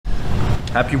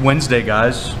Happy Wednesday,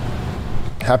 guys.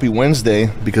 Happy Wednesday,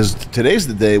 because today's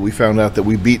the day we found out that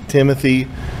we beat Timothy,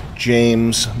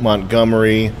 James,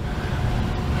 Montgomery,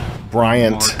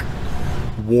 Bryant, Mark.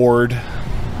 Ward,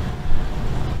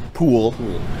 Poole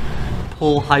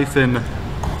hyphen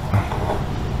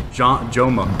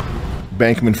Joma.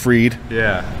 Bankman Fried.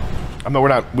 Yeah. We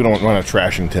don't want to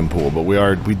trashing Tim Poole, but we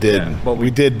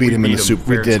did beat him in the Super.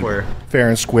 We did fair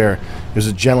and square. It was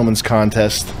a gentleman's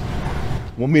contest.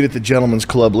 We'll meet at the Gentleman's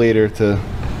Club later to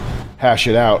hash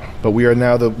it out. But we are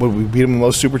now we beat him in the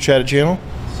most super chatted channel.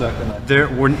 Second.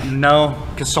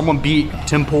 Because someone beat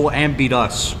Tim Poole and beat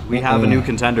us. We have a new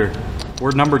contender.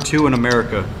 We're number 2 in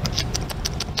America.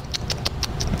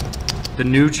 The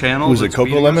new channel. Who's it?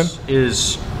 Coco Lemon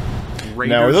is. Raiders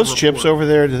now, are those Report. chips over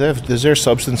there? Is there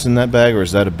substance in that bag, or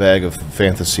is that a bag of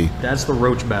fantasy? That's the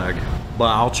roach bag. But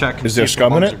I'll check. Is there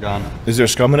scum in it? Is there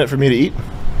scum in it for me to eat?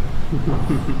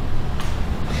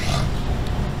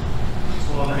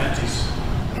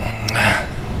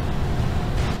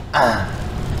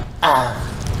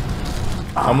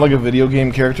 I'm like a video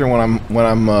game character when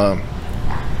I'm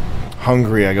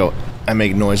hungry. I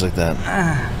make noise like that.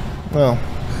 Well,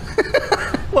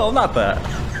 well, not that.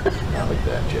 Not like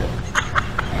that, Jet.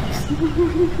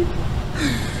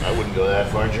 I wouldn't go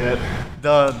that far, Jet.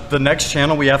 The next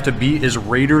channel we have to beat is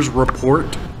Raiders Report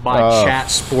by Chat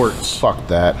Sports. Fuck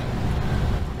that.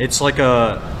 It's like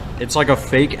a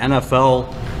fake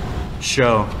NFL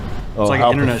show. It's like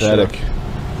an internet pathetic. show.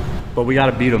 But we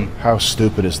gotta beat them. How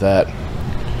stupid is that?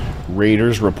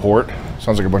 Raiders Report?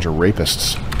 Sounds like a bunch of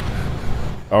rapists.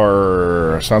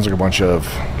 Or sounds like a bunch of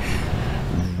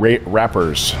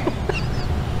rappers.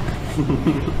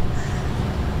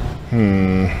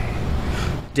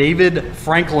 David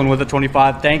Franklin with a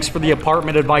 25. Thanks for the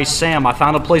apartment advice, Sam. I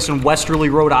found a place in Westerly,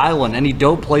 Rhode Island. Any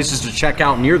dope places to check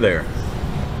out near there?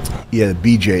 Yeah,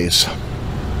 the BJ's.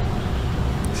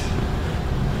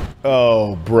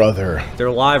 Oh, brother.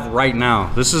 They're live right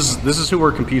now. This is who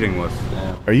we're competing with.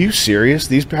 Are you serious?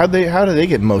 How do they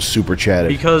get most super chatted?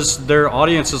 Because their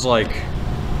audience is like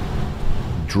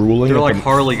drooling. They're like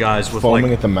Harley guys with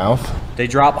foaming at the mouth. They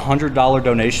drop $100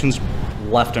 donations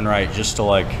left and right just to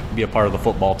like be a part of the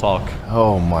football talk.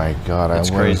 Oh my God! I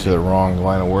went into the wrong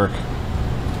line of work.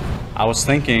 I was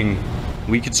thinking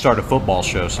we could start a football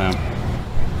show, Sam.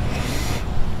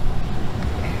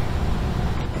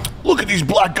 Look at these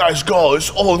black guys go.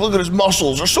 Oh, look at his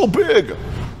muscles. They're so big.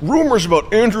 Rumors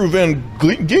about Andrew Van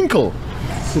Ginkel.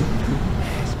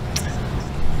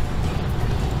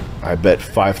 I bet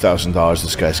 $5,000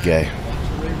 this guy's gay.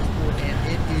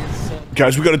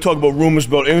 Guys, we got to talk about rumors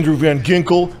about Andrew Van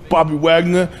Ginkel, Bobby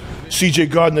Wagner, C.J.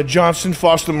 Gardner-Johnson,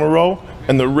 Foster Moreau,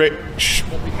 and the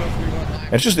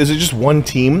Is it just one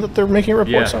team that they're making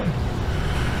reports on?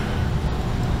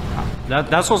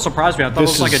 That's what surprised me. I thought it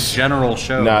was like a general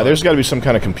show. Nah, there's got to be some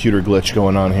kind of computer glitch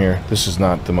going on here. This is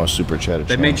not the most super chatted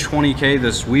They made $20K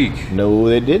this week. No,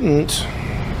 they didn't.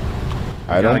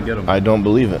 I don't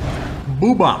believe it.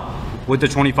 Booba with the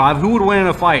 25. Who would win in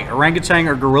a fight, orangutan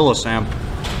or gorilla, Sam?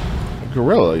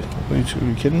 Gorilla? Are you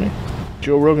kidding me?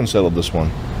 Joe Rogan settled this one.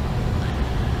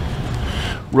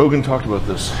 Rogan talked about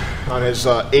this on his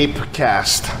Ape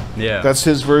Cast. Yeah. That's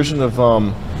his version of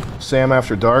Sam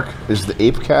After Dark, is the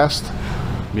Ape Cast.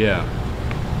 Yeah.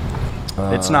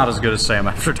 It's not as good as Sam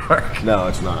After Dark. No,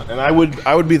 it's not. And I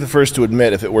would be the first to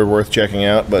admit if it were worth checking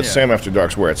out, but Sam After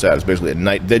Dark's where it's at. It's basically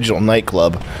a digital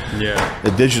nightclub. Yeah.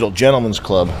 A digital gentleman's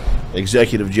club.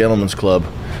 Executive gentleman's club.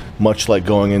 Much like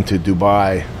going into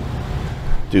Dubai.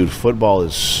 Dude, football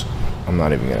is... I'm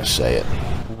not even going to say it.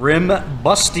 Rim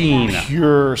Bustine.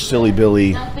 Pure silly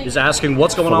Billy is asking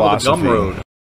what's going on with the Gum Road.